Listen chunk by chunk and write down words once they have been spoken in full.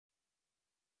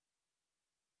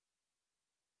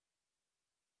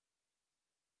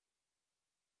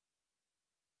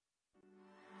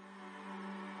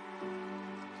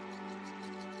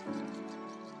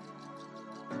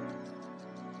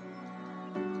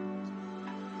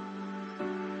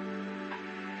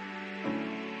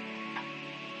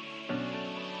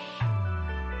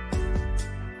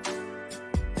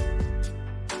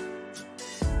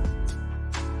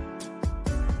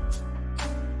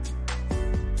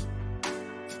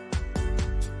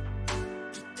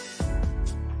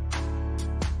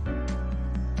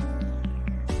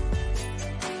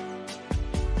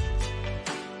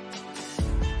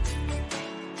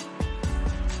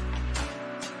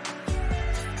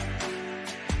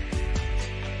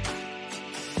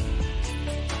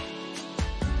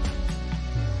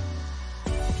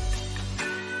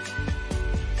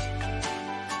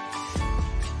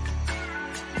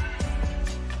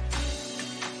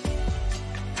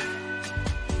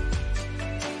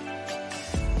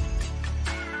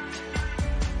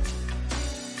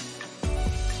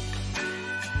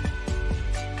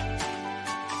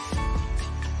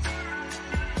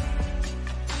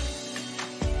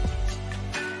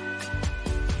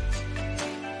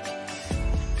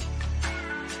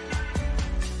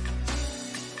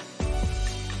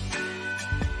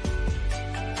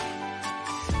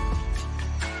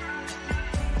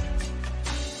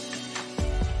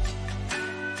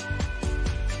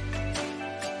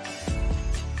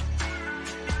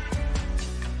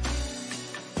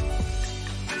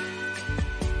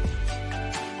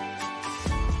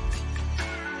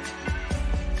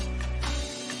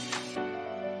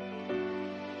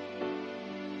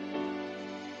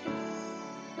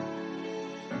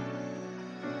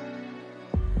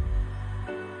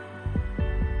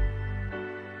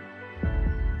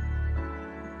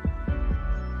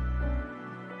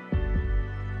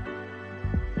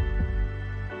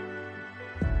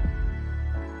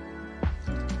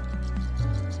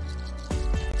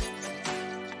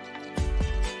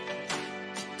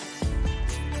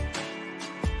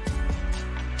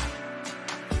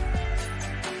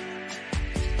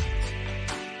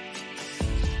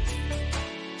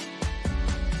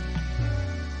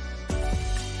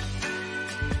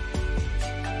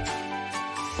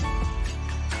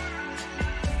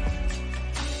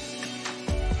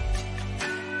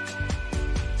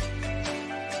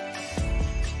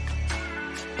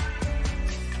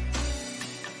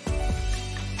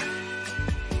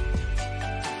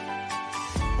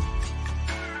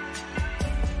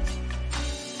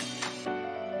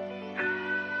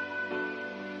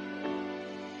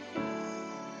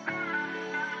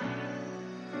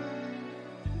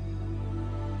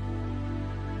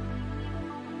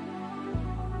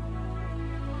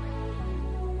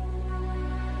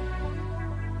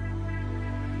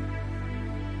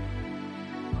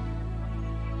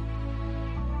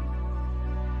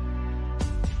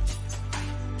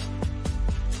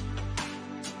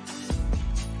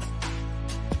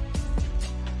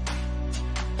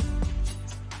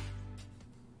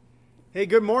Hey,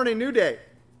 good morning, New Day.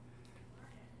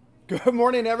 Good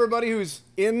morning, everybody who's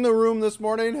in the room this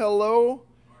morning. Hello.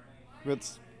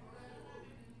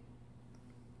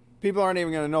 People aren't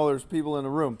even going to know there's people in the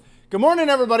room. Good morning,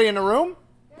 everybody in the room.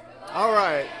 All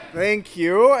right. Thank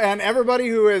you. And everybody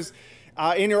who is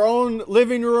in your own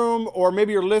living room, or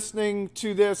maybe you're listening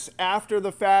to this after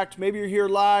the fact. Maybe you're here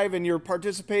live and you're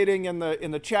participating in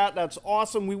the chat. That's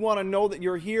awesome. We want to know that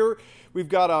you're here. We've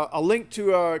got a link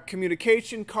to a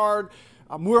communication card.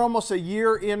 We're almost a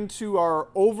year into our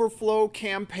Overflow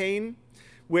campaign,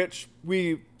 which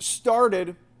we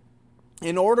started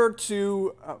in order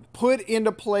to put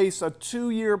into place a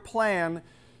 2-year plan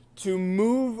to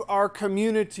move our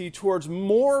community towards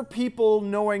more people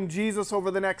knowing Jesus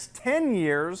over the next 10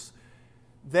 years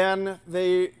than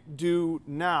they do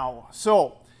now.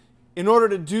 So, in order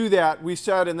to do that, we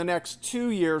said in the next 2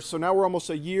 years, so now we're almost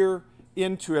a year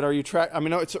into it. Are you I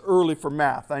mean, it's early for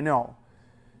math, I know.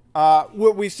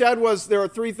 What we said was there are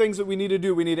 3 things that we need to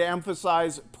do. We need to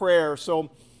emphasize prayer. So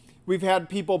we've had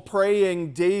people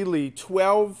praying daily,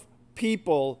 12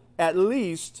 people at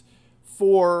least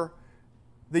for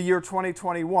the year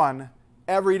 2021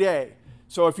 every day.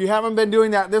 So if you haven't been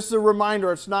doing that, this is a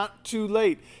reminder. It's not too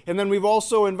late. And then we've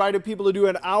also invited people to do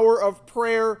an hour of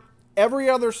prayer every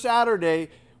other Saturday.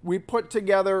 We put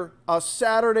together a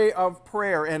Saturday of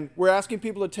prayer, and we're asking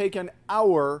people to take an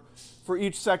hour for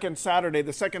each second Saturday.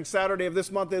 The second Saturday of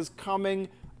this month is coming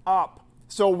up.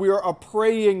 So we're a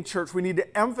praying church. We need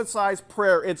to emphasize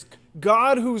prayer. It's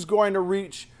God who's going to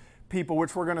reach people,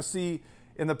 which we're going to see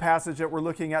in the passage that we're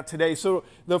looking at today. So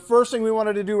the first thing we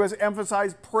wanted to do is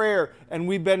emphasize prayer, and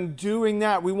we've been doing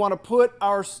that. We want to put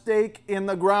our stake in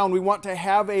the ground. We want to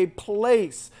have a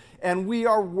place, and we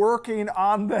are working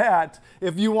on that.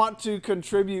 If you want to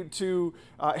contribute to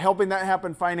helping that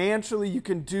happen financially, you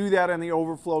can do that in the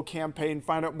Overflow campaign.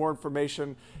 Find out more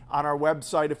information on our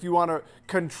website. If you want to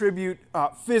contribute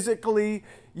physically,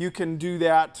 you can do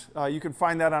that. You can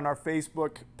find that on our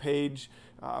Facebook page,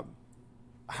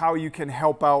 how you can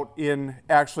help out in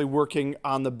actually working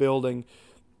on the building.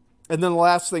 And then the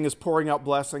last thing is pouring out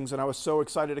blessings. And I was so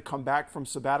excited to come back from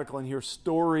sabbatical and hear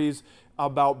stories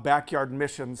about backyard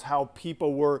missions, how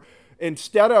people were,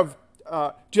 instead of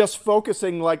just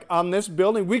focusing like on this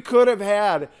building, we could have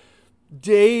had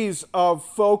days of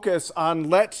focus on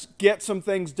let's get some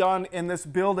things done in this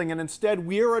building, and instead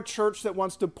we're a church that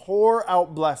wants to pour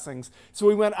out blessings. So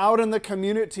we went out in the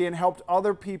community and helped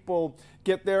other people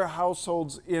get their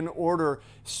households in order,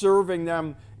 serving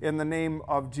them in the name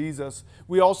of Jesus.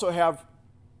 We also have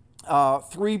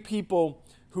 3 people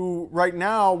who right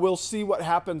now, we'll see what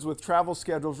happens with travel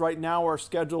schedules, right now are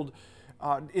scheduled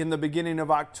in the beginning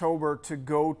of October to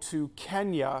go to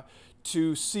Kenya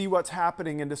to see what's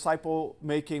happening in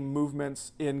disciple-making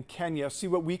movements in Kenya, see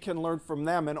what we can learn from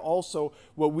them, and also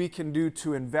what we can do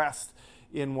to invest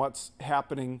in what's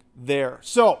happening there.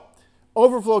 So,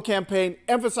 Overflow campaign,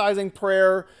 emphasizing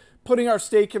prayer, putting our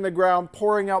stake in the ground,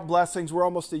 pouring out blessings. We're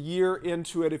almost a year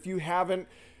into it. If you haven't,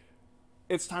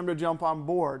 it's time to jump on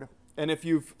board. And if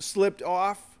you've slipped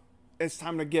off, it's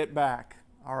time to get back,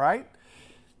 all right?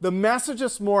 The message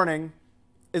this morning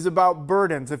is about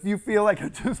burdens. If you feel like I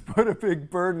just put a big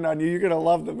burden on you, you're going to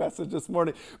love the message this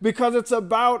morning, because it's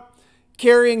about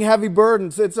carrying heavy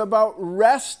burdens. It's about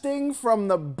resting from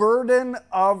the burden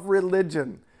of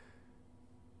religion,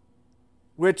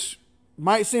 which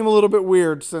might seem a little bit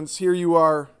weird since here you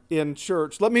are in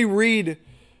church. Let me read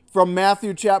from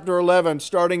Matthew chapter 11,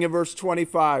 starting in verse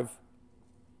 25,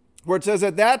 where it says,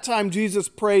 "At that time Jesus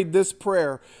prayed this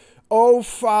prayer, 'O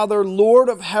Father, Lord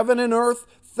of heaven and earth,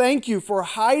 thank you for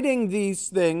hiding these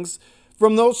things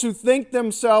from those who think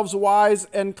themselves wise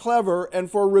and clever, and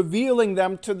for revealing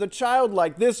them to the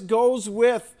childlike.'" This goes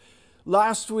with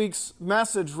last week's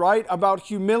message, right? About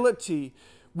humility.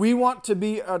 We want to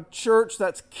be a church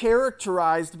that's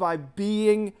characterized by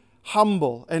being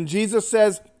humble. And Jesus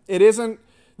says it isn't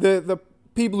the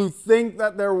people who think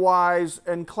that they're wise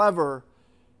and clever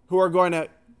who are going to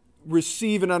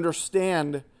receive and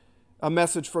understand a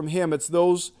message from him. It's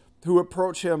those who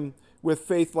approach him with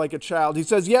faith like a child. He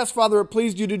says, "Yes, Father, it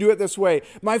pleased you to do it this way.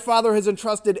 My Father has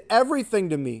entrusted everything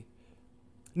to me.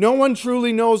 No one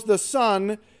truly knows the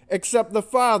Son except the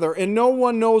Father, and no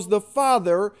one knows the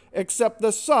Father except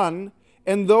the Son,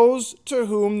 and those to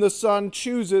whom the Son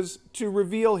chooses to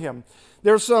reveal him."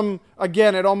 There's some,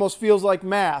 again, it almost feels like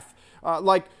math.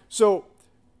 So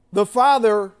the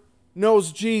Father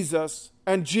knows Jesus,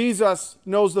 and Jesus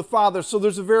knows the Father. So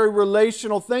there's a very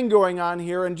relational thing going on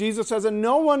here. And Jesus says, and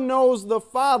no one knows the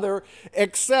Father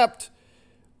except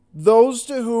those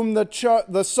to whom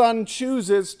the Son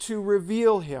chooses to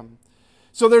reveal him.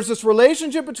 So there's this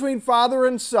relationship between Father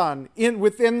and Son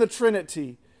within the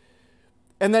Trinity.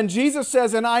 And then Jesus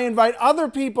says, and I invite other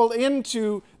people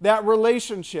into that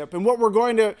relationship. And what we're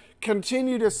going to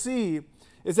continue to see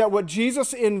is that what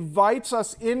Jesus invites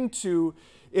us into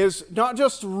is not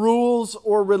just rules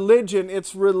or religion,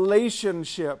 it's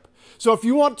relationship. So if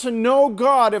you want to know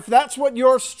God, if that's what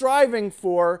you're striving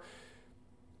for,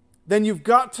 then you've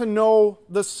got to know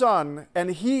the Son,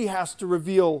 and He has to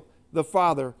reveal the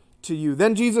Father to you.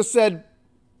 Then Jesus said,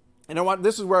 and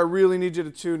this is where I really need you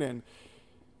to tune in.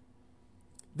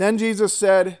 Then Jesus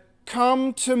said,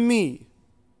 come to me,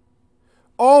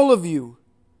 all of you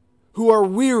who are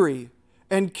weary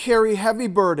and carry heavy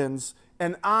burdens,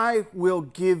 and I will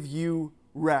give you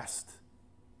rest.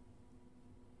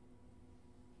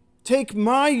 Take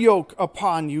my yoke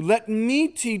upon you. Let me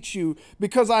teach you,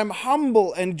 because I'm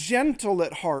humble and gentle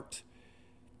at heart.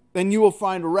 Then you will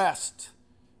find rest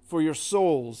for your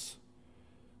souls.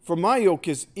 For my yoke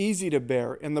is easy to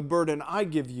bear, and the burden I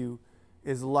give you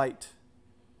is light.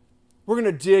 We're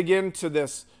going to dig into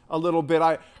this a little bit.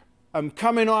 I'm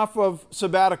coming off of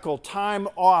sabbatical, time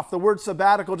off. The word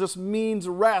sabbatical just means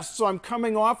rest. So I'm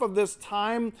coming off of this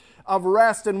time of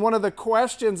rest. And one of the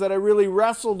questions that I really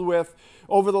wrestled with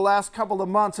over the last couple of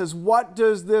months is, what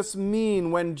does this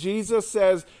mean when Jesus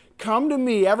says, come to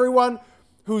me, everyone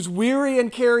who's weary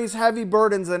and carries heavy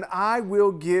burdens, and I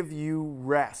will give you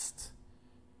rest?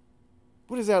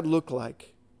 What does that look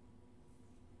like?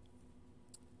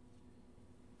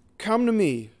 Come to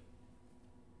me,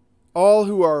 all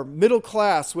who are middle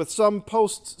class with some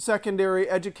post-secondary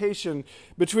education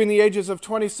between the ages of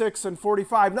 26 and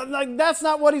 45. That's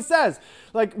not what he says.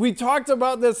 Like we talked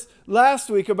about this last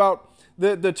week about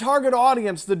the target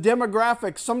audience, the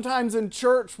demographics. Sometimes in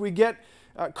church we get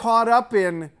caught up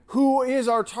in who is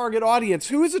our target audience.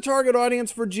 Who is the target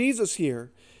audience for Jesus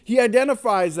here? He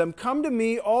identifies them. Come to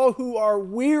me, all who are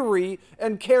weary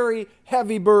and carry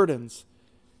heavy burdens.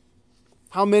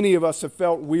 How many of us have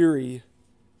felt weary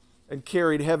and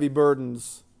carried heavy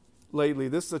burdens lately?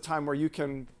 This is a time where you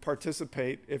can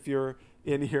participate if you're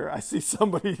in here. I see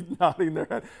somebody nodding their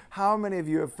head. How many of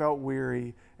you have felt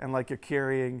weary and like you're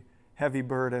carrying heavy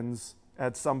burdens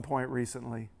at some point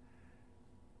recently?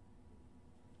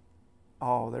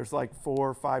 Oh, there's like 4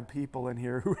 or 5 people in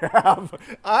here who have.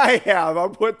 I have. I'll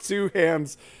put 2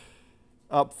 hands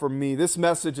up for me. This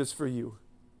message is for you.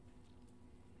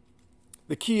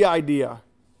 The key idea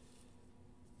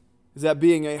is that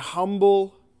being a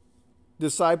humble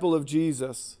disciple of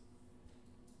Jesus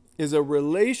is a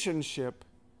relationship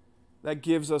that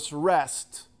gives us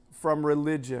rest from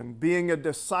religion. Being a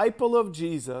disciple of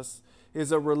Jesus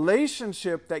is a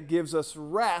relationship that gives us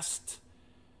rest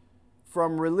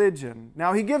from religion.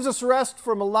 Now, he gives us rest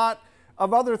from a lot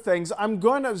of other things. I'm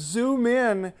going to zoom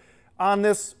in on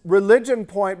this religion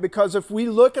point because if we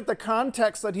look at the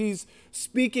context that he's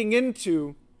speaking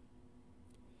into,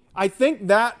 I think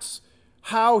that's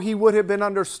how he would have been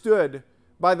understood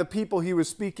by the people he was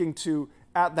speaking to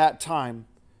at that time.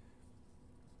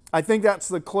 I think that's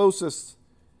the closest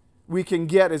we can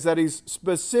get, is that he's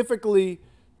specifically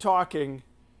talking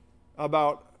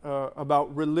about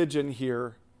religion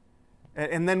here.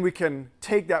 And then we can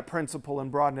take that principle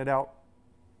and broaden it out.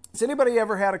 Has anybody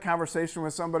ever had a conversation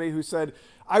with somebody who said,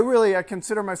 I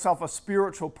consider myself a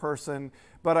spiritual person,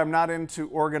 but I'm not into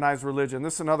organized religion?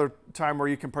 This is another time where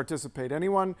you can participate.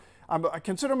 Anyone? I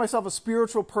consider myself a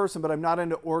spiritual person, but I'm not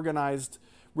into organized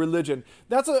religion.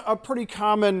 That's a pretty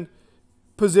common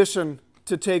position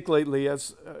to take lately.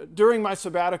 As during my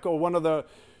sabbatical, one of the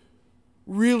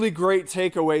really great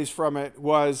takeaways from it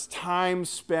was time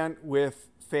spent with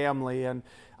family. And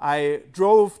I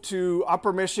drove to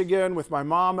Upper Michigan with my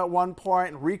mom at one point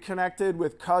and reconnected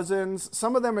with cousins.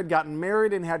 Some of them had gotten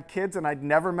married and had kids, and I'd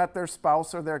never met their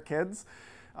spouse or their kids.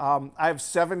 I have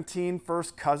 17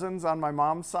 first cousins on my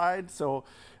mom's side, so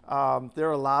there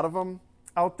are a lot of them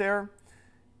out there.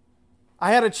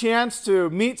 I had a chance to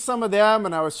meet some of them,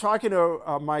 and I was talking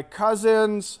to my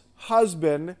cousin's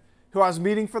husband, who I was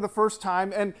meeting for the first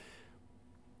time, and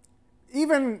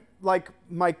even like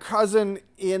my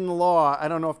cousin-in-law, I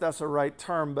don't know if that's the right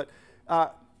term, but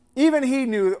even he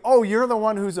knew, oh, you're the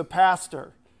one who's a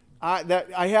pastor.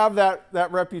 I have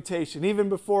that reputation. Even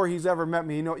before he's ever met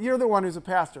me, you're the one who's a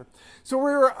pastor. So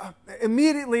we were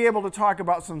immediately able to talk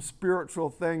about some spiritual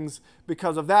things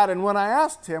because of that. And when I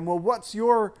asked him, well, what's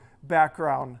your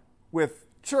background with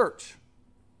church?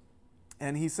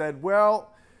 And he said,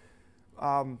 well,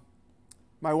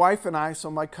 my wife and I,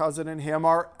 so my cousin and him,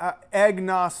 are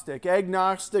agnostic.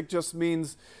 Agnostic just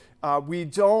means we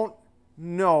don't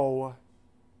know,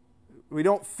 we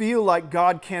don't feel like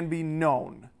God can be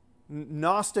known.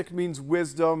 Gnostic means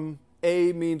wisdom.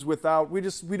 A means without. We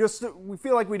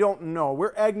feel like we don't know.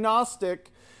 We're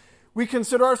agnostic. We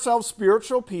consider ourselves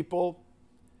spiritual people,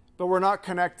 but we're not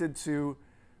connected to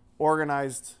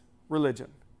organized religion.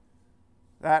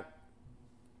 That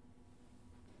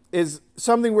is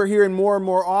something we're hearing more and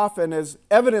more often, as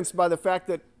evidenced by the fact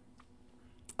that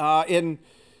in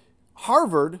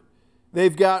Harvard,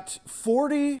 they've got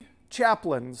 40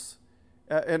 chaplains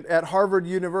at Harvard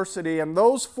University, and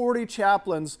those 40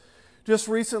 chaplains just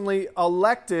recently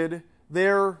elected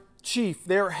their chief,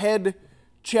 their head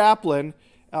chaplain,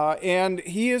 and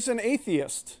he is an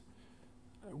atheist,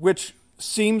 which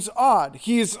seems odd.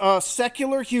 He's a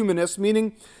secular humanist,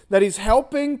 meaning that he's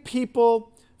helping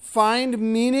people find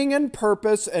meaning and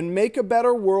purpose and make a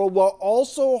better world, while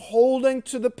also holding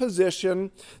to the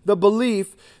position, the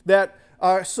belief that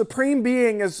a supreme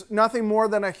being is nothing more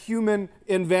than a human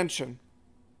invention.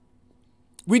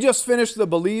 We just finished the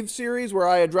Believe series where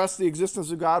I addressed the existence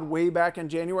of God way back in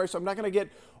January, so I'm not going to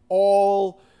get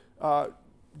all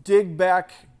dig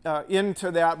back into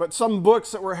that, but some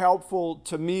books that were helpful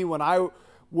to me when I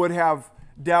would have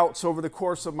doubts over the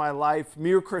course of my life: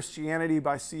 Mere Christianity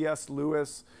by C.S.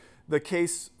 Lewis, The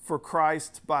Case for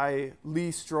Christ by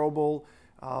Lee Strobel,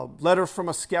 Letters from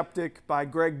a Skeptic by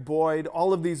Greg Boyd.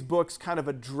 All of these books kind of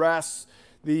address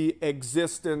the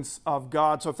existence of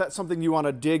God. So if that's something you want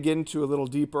to dig into a little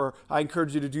deeper, I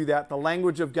encourage you to do that. The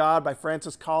Language of God by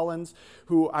Francis Collins,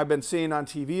 who I've been seeing on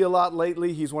TV a lot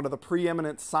lately. He's one of the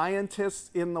preeminent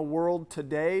scientists in the world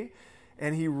today,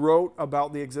 and he wrote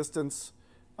about the existence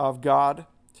of God.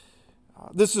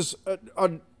 This is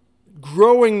a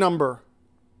growing number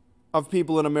of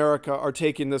people in America are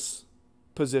taking this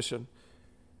position.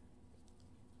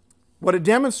 What it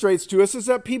demonstrates to us is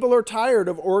that people are tired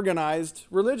of organized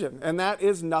religion, and that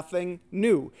is nothing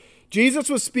new. Jesus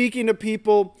was speaking to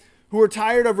people who were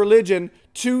tired of religion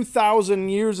 2,000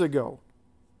 years ago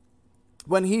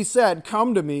when he said,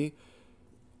 "Come to me,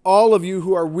 all of you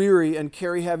who are weary and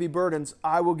carry heavy burdens,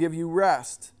 I will give you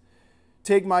rest.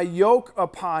 Take my yoke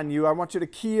upon you." I want you to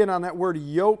key in on that word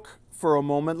yoke for a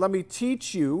moment. "Let me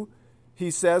teach you," he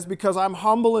says, "because I'm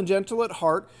humble and gentle at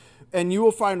heart, and you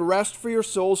will find rest for your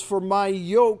souls, for my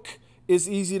yoke is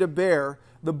easy to bear.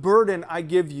 The burden I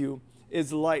give you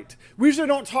is light." We usually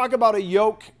don't talk about a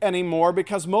yoke anymore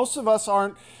because most of us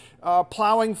aren't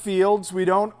plowing fields. We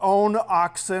don't own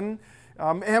oxen,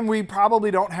 and we probably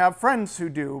don't have friends who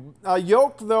do. A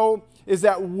yoke, though, is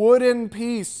that wooden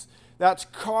piece that's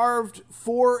carved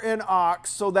for an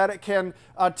ox so that it can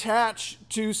attach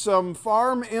to some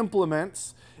farm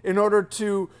implements in order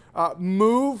to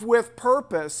move with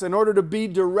purpose, in order to be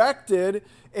directed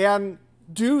and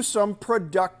do some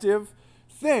productive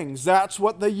things. That's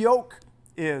what the yoke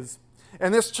is.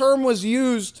 And this term was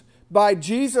used by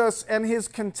Jesus and his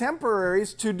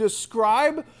contemporaries to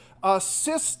describe a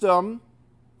system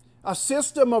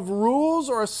of rules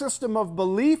or a system of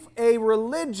belief, a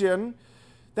religion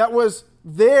that was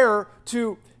there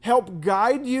to help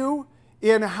guide you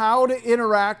in how to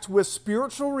interact with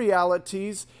spiritual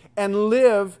realities and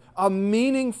live a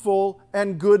meaningful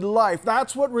and good life.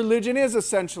 That's what religion is,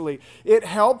 essentially. It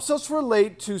helps us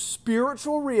relate to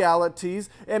spiritual realities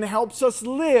and helps us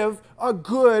live a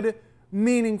good,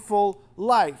 meaningful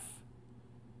life.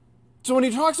 So when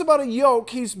he talks about a yoke,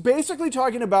 he's basically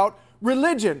talking about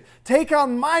religion. Take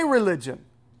on my religion.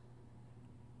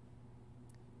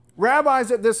 Rabbis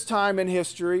at this time in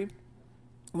history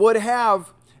would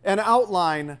have an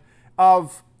outline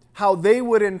of how they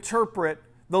would interpret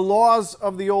the laws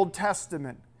of the Old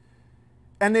Testament.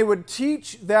 And they would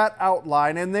teach that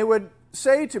outline, and they would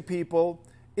say to people,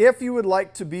 "If you would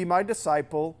like to be my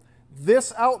disciple,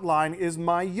 this outline is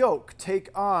my yoke. Take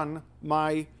on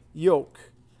my yoke."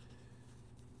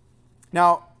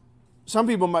 Now, some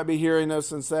people might be hearing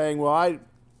this and saying, "Well,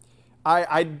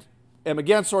 I am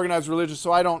against organized religion,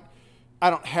 so I don't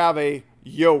have a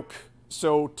yoke,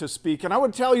 so to speak." And I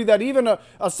would tell you that even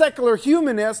a secular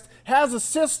humanist has a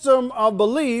system of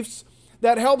beliefs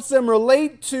that helps them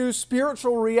relate to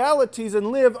spiritual realities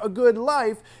and live a good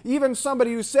life. Even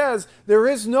somebody who says there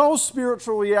is no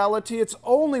spiritual reality, it's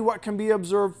only what can be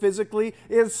observed physically,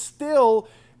 is still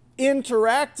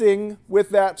interacting with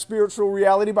that spiritual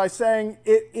reality by saying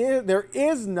there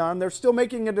is none. They're still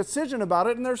making a decision about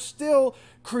it, and they're still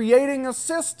creating a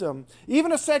system.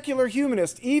 Even a secular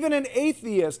humanist, even an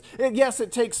atheist, yes,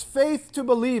 it takes faith to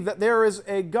believe that there is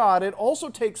a God. It also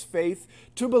takes faith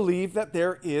to believe that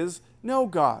there is no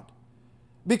God,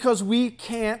 because we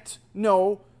can't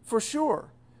know for sure.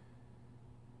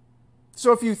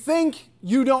 So if you think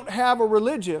you don't have a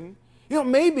religion,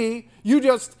 maybe you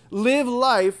just live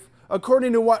life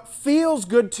according to what feels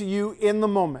good to you in the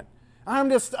moment. I'm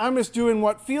just doing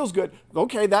what feels good.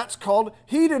 Okay, that's called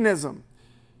hedonism.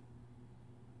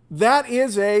 That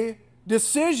is a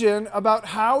decision about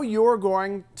how you're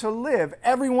going to live.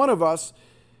 Every one of us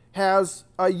has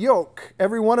a yoke.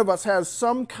 Every one of us has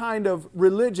some kind of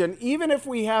religion. Even if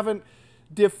we haven't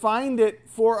defined it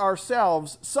for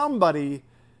ourselves, somebody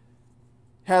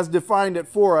has defined it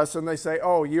for us, and they say,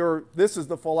 oh, this is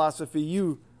the philosophy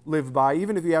you live by,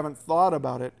 even if you haven't thought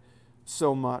about it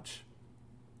so much.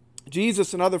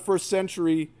 Jesus and other first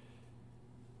century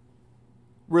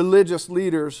religious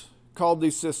leaders called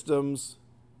these systems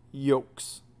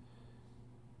yokes.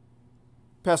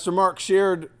 Pastor Mark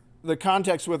shared the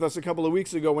context with us a couple of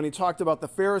weeks ago when he talked about the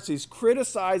Pharisees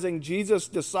criticizing Jesus'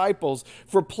 disciples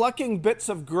for plucking bits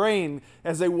of grain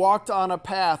as they walked on a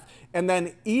path and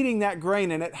then eating that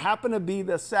grain, and it happened to be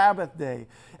the Sabbath day.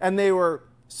 And they were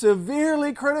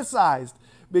severely criticized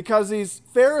because these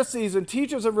Pharisees and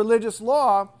teachers of religious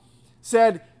law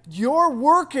said, you're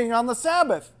working on the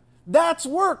Sabbath. That's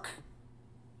work.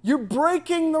 You're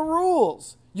breaking the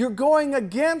rules. You're going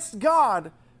against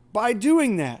God by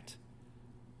doing that.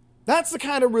 That's the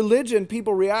kind of religion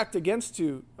people react against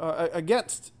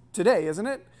today, isn't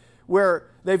it? Where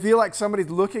they feel like somebody's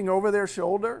looking over their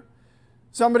shoulder.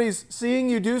 Somebody's seeing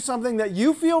you do something that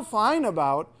you feel fine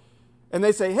about, and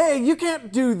they say, hey, you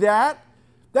can't do that.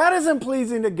 That isn't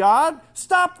pleasing to God.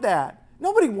 Stop that.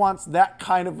 Nobody wants that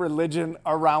kind of religion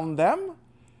around them.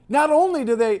 Not only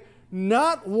do they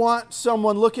not want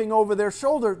someone looking over their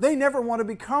shoulder, they never want to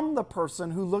become the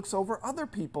person who looks over other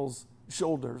people's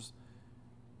shoulders.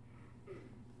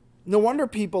 No wonder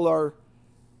people are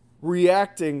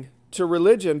reacting to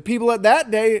religion. People at that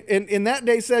day, in that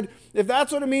day said, if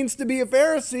that's what it means to be a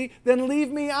Pharisee, then leave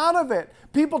me out of it.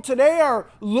 People today are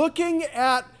looking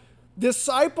at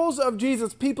disciples of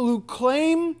Jesus, people who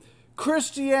claim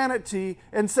Christianity,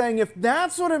 and saying, if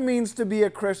that's what it means to be a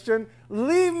Christian,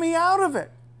 leave me out of it.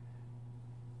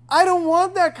 I don't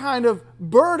want that kind of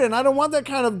burden. I don't want that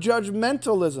kind of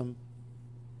judgmentalism.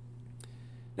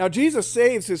 Now, Jesus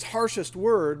saves his harshest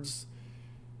words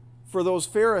for those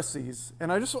Pharisees.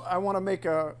 And I want to make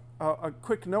a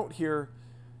quick note here.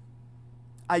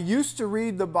 I used to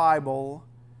read the Bible,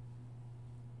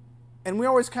 and we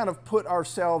always kind of put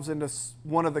ourselves into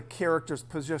one of the characters'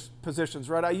 positions,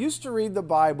 right? I used to read the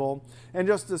Bible and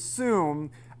just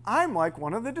assume I'm like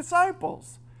one of the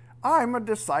disciples. I'm a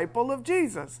disciple of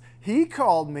Jesus. He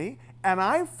called me, and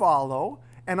I follow,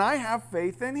 and I have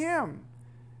faith in him.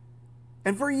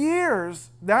 And for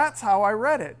years, that's how I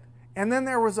read it. And then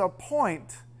there was a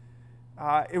point,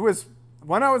 it was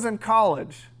when I was in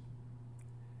college,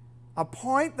 a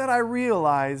point that I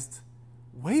realized,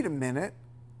 wait a minute,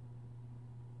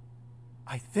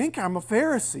 I think I'm a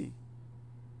Pharisee.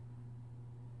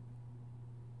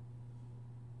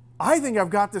 I think I've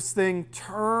got this thing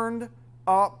turned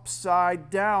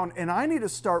upside down, and I need to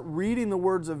start reading the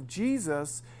words of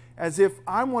Jesus as if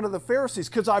I'm one of the Pharisees,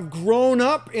 because I've grown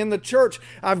up in the church.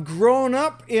 I've grown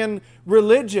up in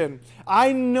religion.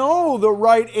 I know the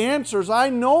right answers. I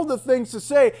know the things to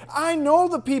say. I know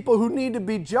the people who need to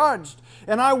be judged,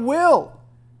 and I will,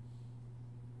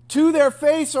 to their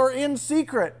face or in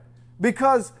secret,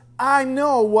 because I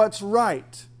know what's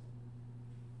right.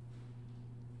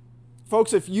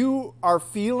 Folks, if you are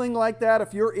feeling like that,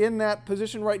 if you're in that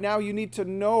position right now, you need to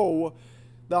know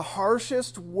the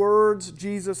harshest words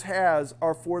Jesus has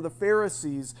are for the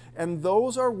Pharisees, and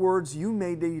those are words you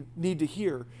may need to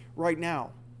hear right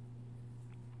now.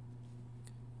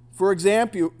 For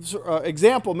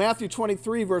example, Matthew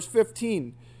 23, verse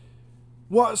 15.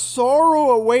 What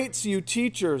sorrow awaits you,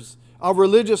 teachers of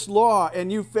religious law,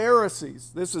 and you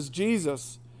Pharisees. This is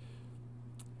Jesus.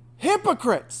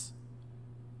 Hypocrites!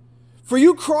 For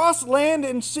you cross land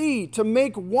and sea to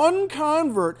make one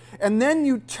convert, and then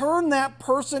you turn that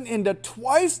person into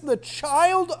twice the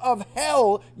child of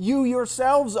hell you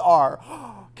yourselves are.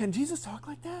 Can Jesus talk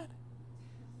like that?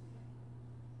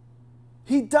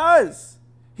 He does.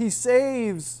 He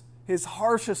saves his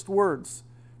harshest words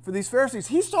for these Pharisees.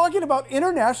 He's talking about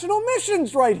international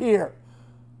missions right here.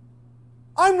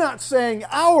 I'm not saying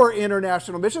our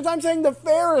international missions. I'm saying the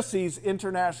Pharisees'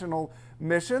 international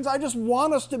missions. I just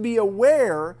want us to be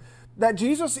aware that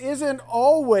Jesus isn't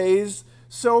always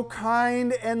so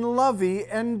kind and lovey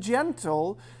and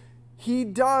gentle. He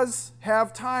does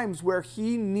have times where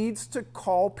he needs to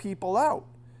call people out.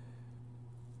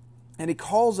 And he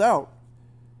calls out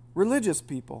religious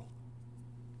people.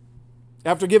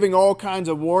 After giving all kinds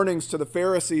of warnings to the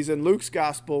Pharisees in Luke's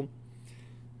gospel,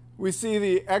 we see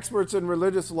the experts in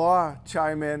religious law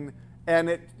chime in And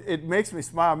it makes me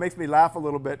smile, it makes me laugh a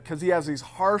little bit, because he has these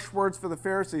harsh words for the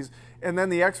Pharisees. And then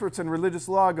the experts in religious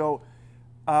law go,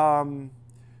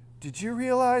 did you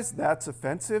realize that's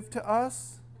offensive to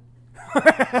us?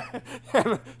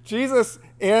 And Jesus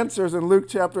answers in Luke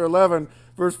chapter 11,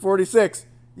 verse 46,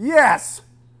 yes.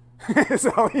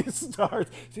 So he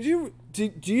starts. Do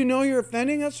you know you're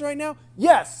offending us right now?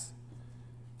 Yes,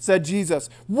 said Jesus.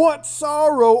 What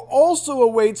sorrow also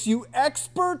awaits you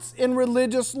experts in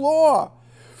religious law?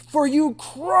 For you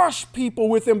crush people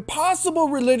with impossible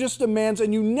religious demands,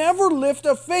 and you never lift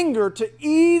a finger to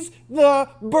ease the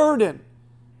burden.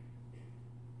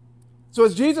 So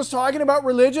is Jesus talking about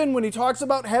religion when he talks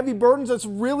about heavy burdens? It's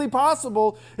really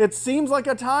possible. It seems like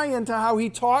a tie-in to how he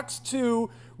talks to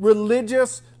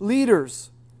religious leaders.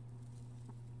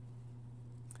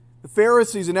 The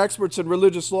Pharisees and experts in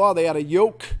religious law, they had a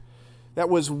yoke that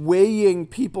was weighing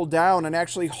people down and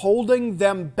actually holding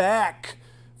them back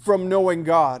from knowing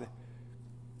God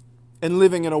and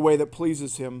living in a way that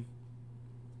pleases him.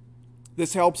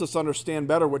 This helps us understand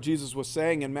better what Jesus was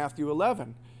saying in Matthew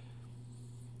 11.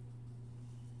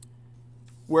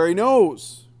 Where he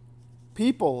knows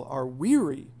people are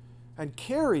weary and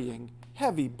carrying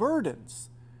heavy burdens.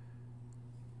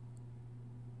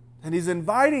 And he's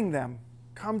inviting them,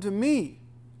 come to me,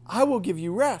 I will give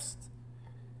you rest.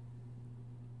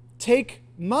 Take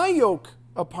my yoke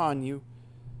upon you.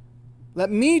 Let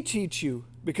me teach you,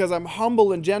 because I'm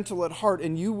humble and gentle at heart,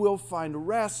 and you will find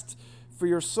rest for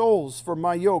your souls. For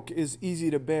my yoke is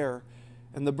easy to bear,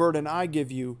 and the burden I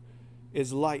give you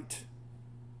is light.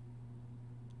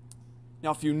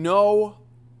 Now, if you know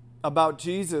about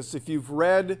Jesus, if you've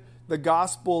read the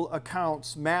gospel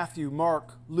accounts, Matthew,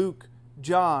 Mark, Luke,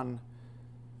 John,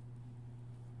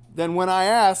 then when I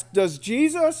ask, does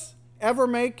Jesus ever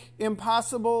make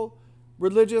impossible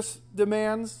religious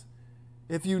demands?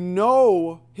 If you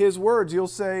know his words, you'll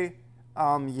say,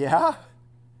 yeah,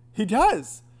 he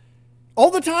does. All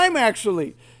the time,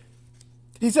 actually.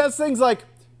 He says things like,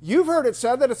 you've heard it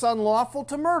said that it's unlawful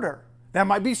to murder. That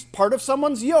might be part of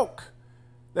someone's yoke.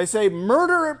 They say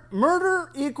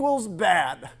murder equals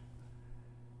bad.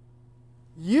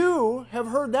 You have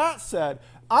heard that said.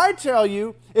 I tell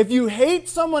you, if you hate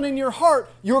someone in your heart,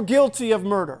 you're guilty of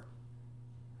murder.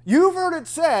 You've heard it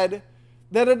said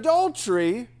that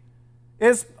adultery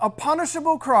is a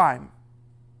punishable crime.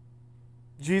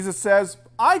 Jesus says,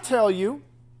 I tell you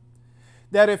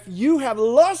that if you have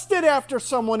lusted after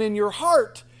someone in your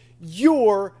heart,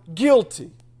 you're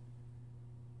guilty.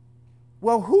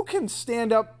 Well, who can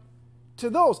stand up to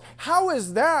those? How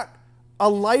is that a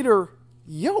lighter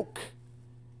yoke?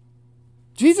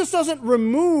 Jesus doesn't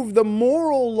remove the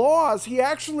moral laws. He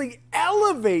actually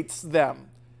elevates them.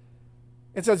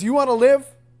 It says, you want to live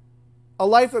a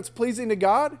life that's pleasing to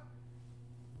God?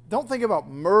 Don't think about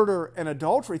murder and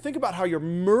adultery. Think about how you're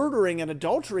murdering and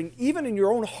adultering even in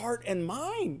your own heart and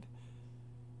mind.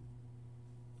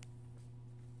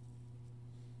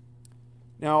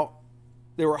 Now,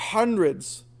 there were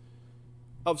hundreds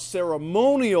of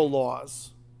ceremonial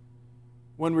laws.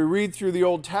 When we read through the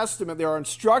Old Testament, there are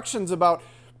instructions about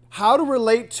how to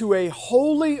relate to a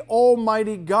holy,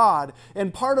 almighty God.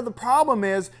 And part of the problem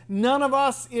is none of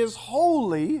us is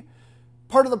holy.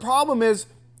 Part of the problem is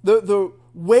the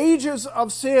wages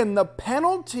of sin, the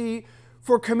penalty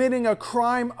for committing a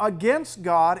crime against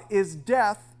God is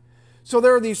death. So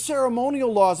there are these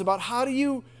ceremonial laws about how do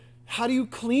you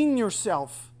clean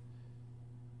yourself?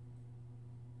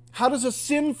 How does a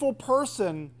sinful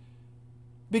person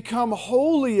become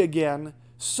holy again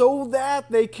so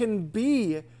that they can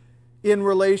be in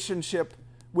relationship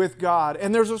with God?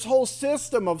 And there's this whole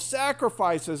system of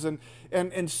sacrifices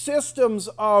and systems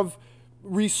of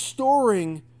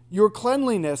restoring your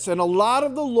cleanliness. And a lot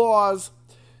of the laws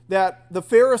that the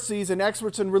Pharisees and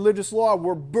experts in religious law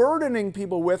were burdening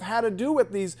people with had to do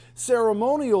with these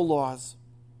ceremonial laws.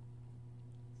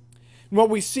 What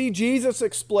we see Jesus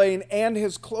explain and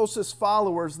his closest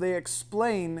followers, they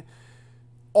explain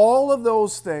all of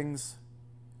those things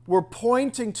were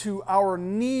pointing to our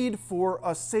need for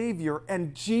a Savior,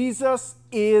 and Jesus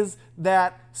is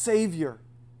that Savior.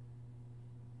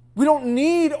 We don't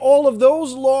need all of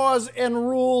those laws and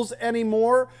rules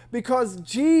anymore because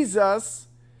Jesus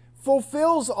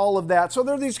fulfills all of that. So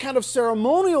there are these kind of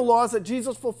ceremonial laws that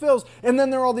Jesus fulfills, and then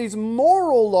there are all these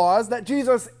moral laws that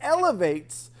Jesus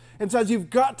elevates and says you've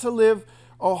got to live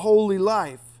a holy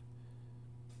life.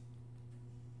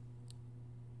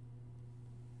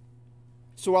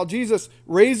 So while Jesus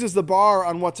raises the bar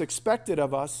on what's expected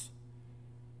of us,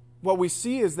 what we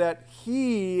see is that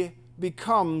he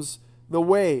becomes the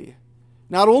way.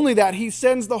 Not only that, he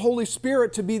sends the Holy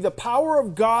Spirit to be the power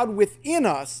of God within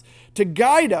us, to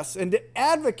guide us and to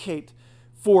advocate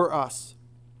for us.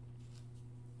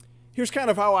 Here's kind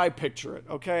of how I picture it,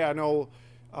 okay? I know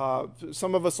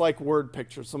some of us like word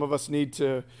pictures. Some of us need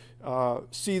to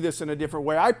see this in a different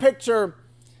way. I picture,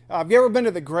 have you ever been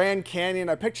to the Grand Canyon?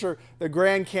 I picture the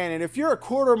Grand Canyon. If you're a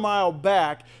quarter mile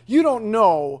back, you don't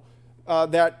know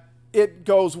that it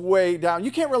goes way down.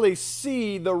 You can't really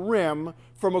see the rim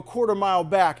from a quarter mile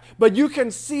back, but you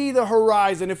can see the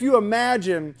horizon. If you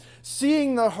imagine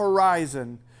seeing the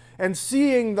horizon and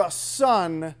seeing the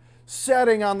sun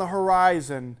setting on the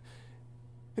horizon,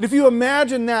 and if you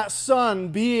imagine that sun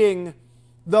being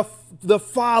the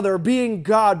Father, being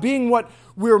God, being what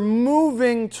we're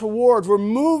moving towards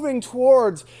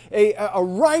a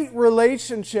right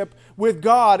relationship with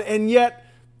God, and yet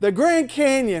the Grand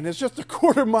Canyon is just a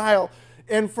quarter mile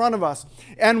in front of us.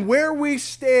 And where we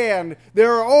stand,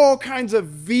 there are all kinds of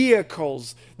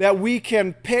vehicles that we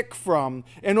can pick from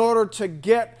in order to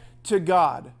get to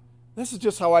God. This is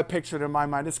just how I picture it in my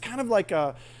mind. It's kind of like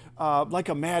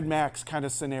a Mad Max kind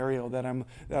of scenario that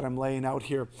I'm laying out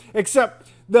here. Except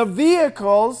the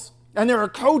vehicles, and there are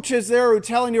coaches there who are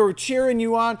telling you, or cheering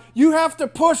you on, you have to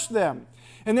push them.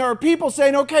 And there are people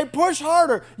saying, okay, push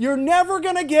harder. You're never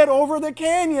going to get over the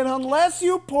canyon unless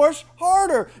you push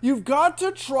harder. You've got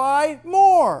to try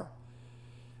more.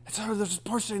 And so there's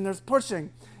pushing.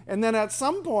 And then at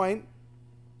some point,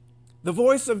 the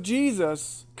voice of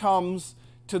Jesus comes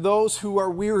to those who are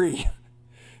weary,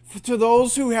 to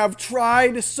those who have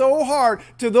tried so hard,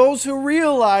 to those who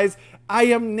realize, I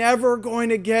am never going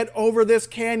to get over this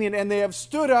canyon. And they have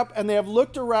stood up and they have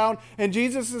looked around, and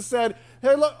Jesus has said,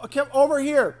 hey, look, over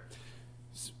here.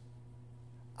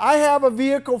 I have a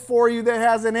vehicle for you that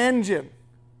has an engine.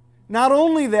 Not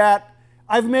only that,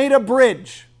 I've made a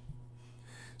bridge.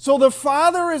 So the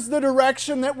Father is the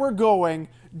direction that we're going.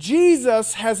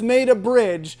 Jesus has made a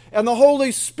bridge, and the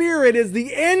Holy Spirit is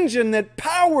the engine that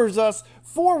powers us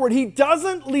forward. He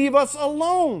doesn't leave us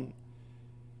alone.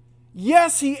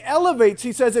 Yes, He elevates.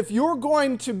 He says if you're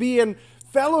going to be in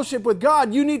fellowship with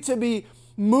God, you need to be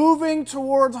moving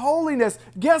towards holiness.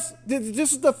 Guess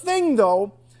this is the thing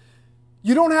though.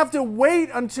 You don't have to wait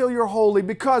until you're holy,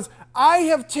 because I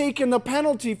have taken the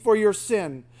penalty for your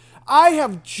sin. I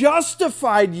have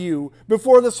justified you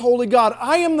before this holy God.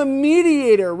 I am the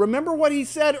mediator. Remember what He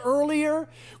said earlier?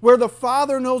 Where the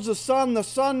Father knows the Son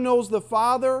knows the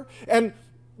Father. And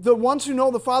the ones who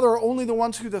know the Father are only the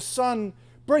ones who the Son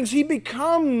brings. He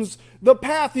becomes the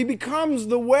path. He becomes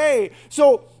the way.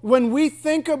 So when we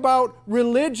think about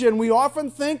religion, we often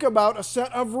think about a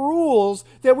set of rules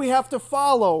that we have to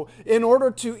follow in order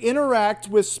to interact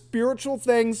with spiritual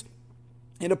things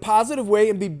in a positive way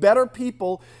and be better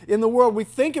people in the world. We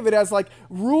think of it as like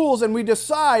rules, and we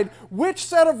decide which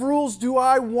set of rules do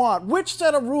I want? Which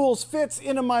set of rules fits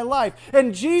into my life?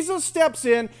 And Jesus steps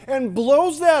in and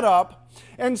blows that up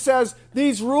and says,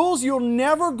 these rules, you're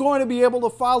never going to be able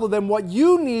to follow them. What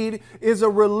you need is a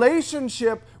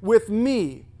relationship with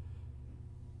me.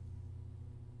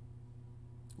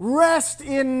 Rest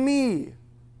in me.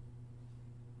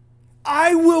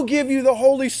 I will give you the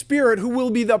Holy Spirit, who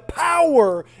will be the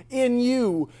power in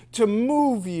you to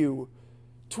move you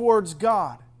towards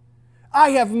God.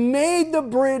 I have made the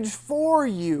bridge for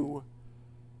you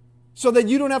so that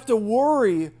you don't have to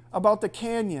worry about the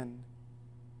canyon.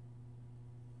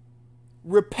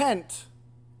 Repent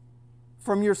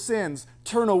from your sins.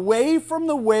 Turn away from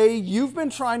the way you've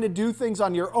been trying to do things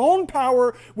on your own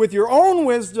power, with your own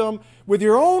wisdom, with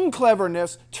your own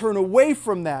cleverness. Turn away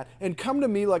from that and come to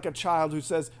me like a child who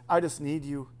says, I just need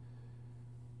you.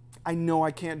 I know I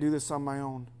can't do this on my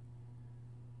own.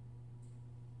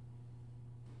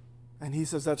 And He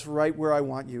says, that's right where I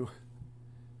want you.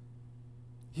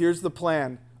 Here's the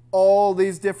plan. All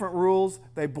these different rules,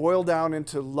 they boil down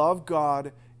into love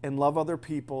God and love other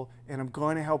people, and I'm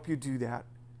going to help you do that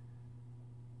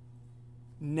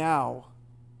now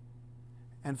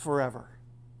and forever.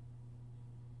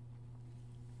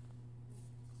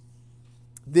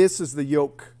 This is the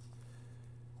yoke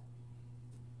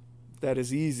that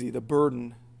is easy, the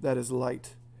burden that is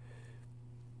light.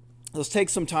 Let's take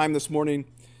some time this morning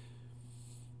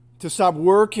to stop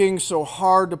working so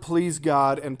hard to please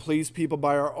God and please people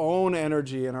by our own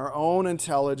energy and our own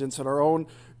intelligence and our own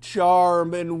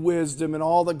charm and wisdom and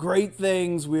all the great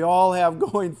things we all have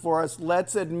going for us.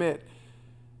 Let's admit,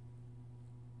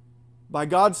 by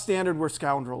God's standard, we're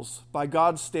scoundrels. By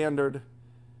God's standard,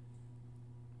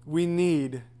 we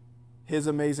need His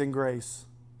amazing grace.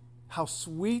 How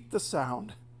sweet the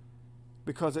sound,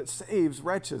 because it saves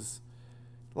wretches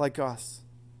like us.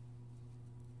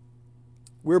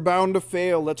 We're bound to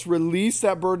fail. Let's release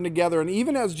that burden together. And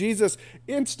even as Jesus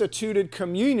instituted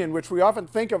communion, which we often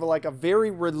think of like a very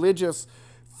religious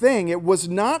thing, it was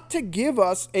not to give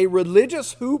us a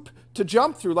religious hoop to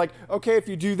jump through. Like, okay, if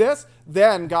you do this,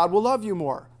 then God will love you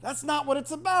more. That's not what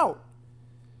it's about.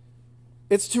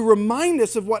 It's to remind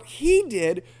us of what He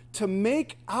did to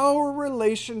make our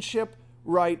relationship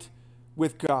right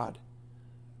with God.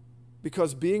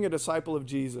 Because being a disciple of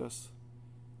Jesus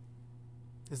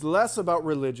is less about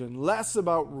religion, less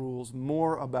about rules,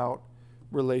 more about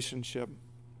relationship.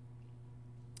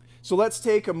 So let's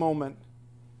take a moment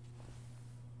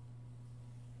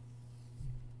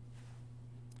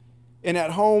and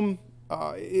at home,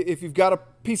 if you've got a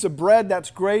piece of bread, that's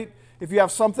great. If you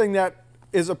have something that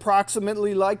is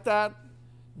approximately like that,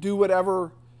 do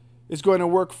whatever is going to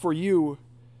work for you.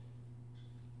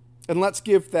 And let's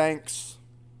give thanks.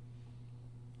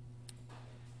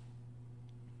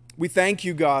 We thank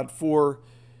you, God, for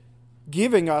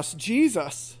giving us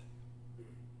Jesus.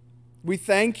 We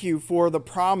thank you for the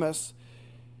promise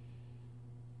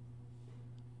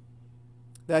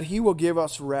that He will give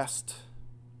us rest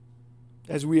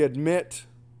as we admit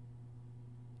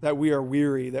that we are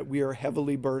weary, that we are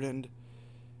heavily burdened,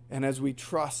 and as we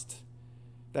trust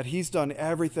that He's done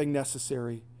everything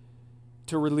necessary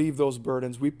to relieve those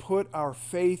burdens. We put our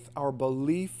faith, our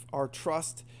belief, our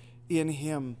trust in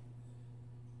Him.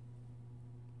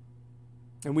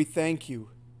 And we thank you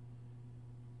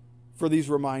for these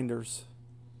reminders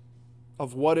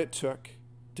of what it took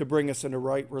to bring us into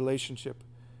right relationship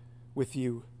with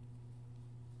you.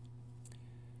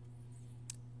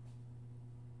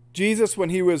 Jesus, when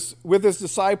He was with His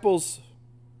disciples,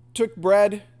 took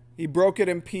bread, He broke it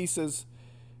in pieces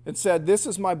and said, "This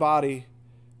is my body,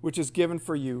 which is given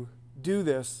for you. Do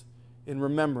this in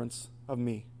remembrance of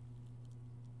me."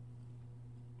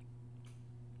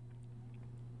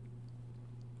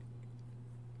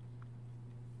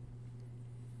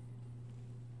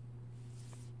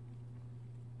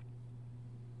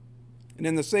 And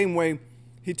in the same way,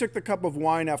 He took the cup of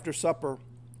wine after supper,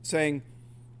 saying,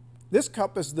 "This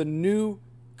cup is the new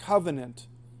covenant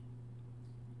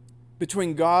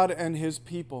between God and His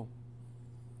people,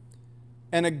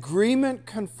 an agreement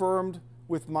confirmed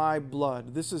with my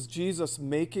blood." This is Jesus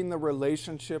making the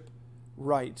relationship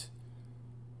right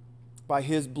by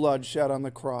His blood shed on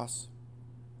the cross.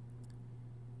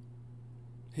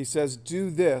 He says,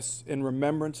 "Do this in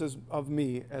remembrance of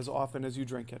me as often as you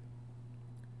drink it."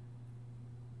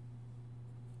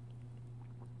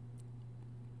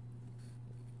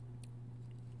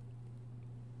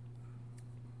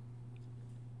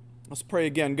 Let's pray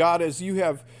again. God, as you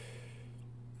have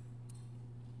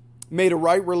made a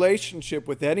right relationship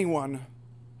with anyone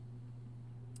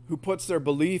who puts their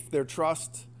belief, their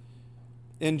trust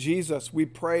in Jesus, we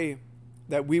pray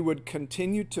that we would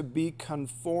continue to be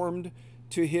conformed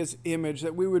to His image,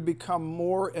 that we would become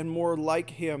more and more like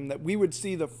Him, that we would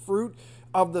see the fruit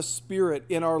of the Spirit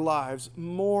in our lives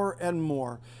more and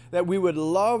more, that we would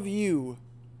love you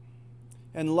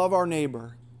and love our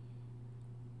neighbor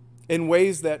in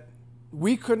ways that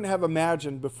we couldn't have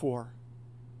imagined before,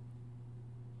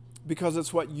 because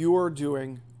it's what you're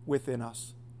doing within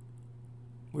us.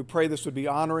 We pray this would be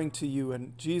honoring to you.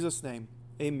 In Jesus' name,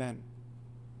 amen.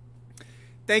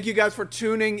 Thank you guys for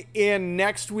tuning in.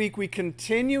 Next week, we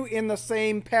continue in the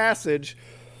same passage,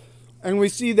 and we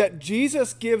see that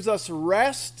Jesus gives us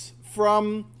rest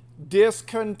from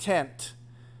discontent.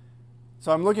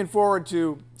 So I'm looking forward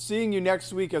to seeing you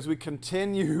next week as we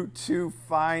continue to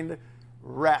find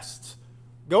rest.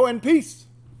 Go in peace.